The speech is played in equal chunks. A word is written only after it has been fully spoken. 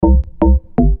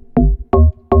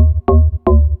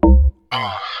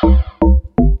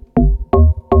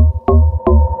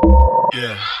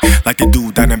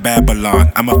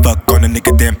Babylon. I'ma fuck on a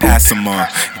nigga, then pass him on.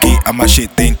 Get on my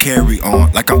shit, then carry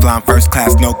on. Like I'm flying first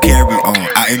class, no carry on.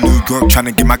 Out in New York,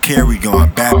 tryna get my carry on.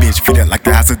 Bad bitch fitted like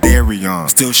the house of Darion.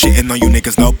 Still shitting on you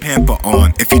niggas, no pamper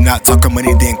on. If you not talking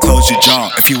money, then close your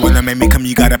jaw. If you wanna make me come,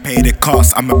 you gotta pay the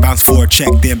cost. I'ma bounce for a check,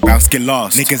 then bounce, get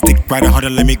lost. Niggas dick riding harder,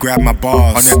 let me grab my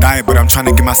balls. On that diet, but I'm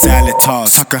tryna get my salad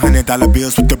tossed. Talk $100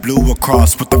 bills with the blue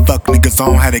across. What the fuck niggas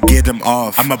on, how to get them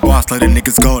off. I'm a boss, let the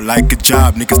niggas go like a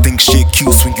job. Niggas think shit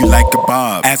cute, swing you like a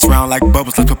bob. Ass round like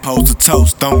bubbles, let's propose a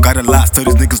toast. Don't got a lot, so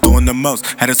these niggas doing the most.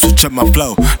 Had to switch up my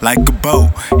flow like a bow.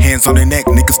 Hands on their neck,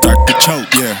 niggas start to choke.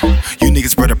 Yeah, you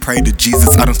niggas better pray to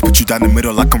Jesus. I don't split you down the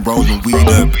middle like I'm rolling weed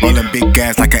up. Rolling big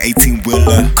gas like an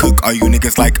 18-wheeler. Cook all you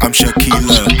niggas like I'm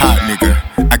Shaquilla. Hot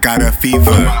nigga, I got a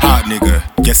fever. Hot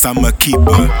nigga, yes I'm a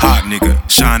keeper. Hot nigga,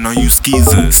 shine on you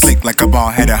skeezers. Slick like a ball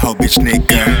head, a hoe bitch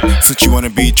nigga. Since you wanna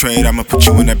be Trey, I'ma put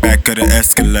you in the back of the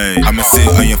Escalade. I'ma sit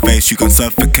on your face, you gon'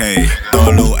 suffocate. Throw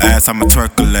a little ass, I'ma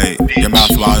twerkulate. Your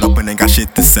mouth wide open, ain't got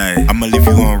shit to say. I'ma leave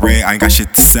you on red, I ain't got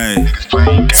shit to say.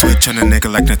 Switch on a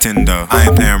nigga like Nintendo. I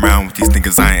ain't playing around with these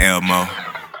niggas, I ain't Elmo.